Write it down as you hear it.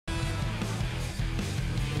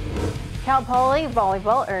Cal Poly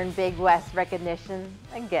Volleyball earned Big West recognition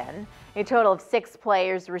again. A total of 6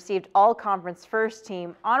 players received All-Conference First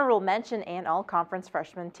Team, Honorable Mention, and All-Conference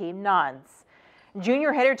Freshman Team nods.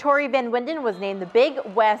 Junior hitter Tori Van Winden was named the Big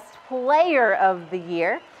West Player of the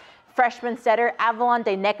Year. Freshman setter Avalon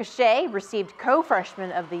De Nekashe received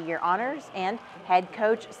Co-Freshman of the Year honors, and head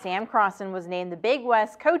coach Sam Crossan was named the Big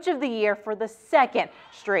West Coach of the Year for the 2nd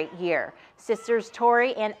straight year. Sisters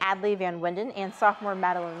Tori and Adley Van Winden and sophomore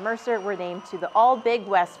Madeline Mercer were named to the All-Big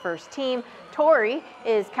West First Team. Tori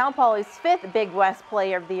is Cal Poly's 5th Big West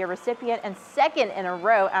Player of the Year recipient and 2nd in a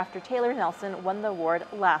row after Taylor Nelson won the award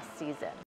last season.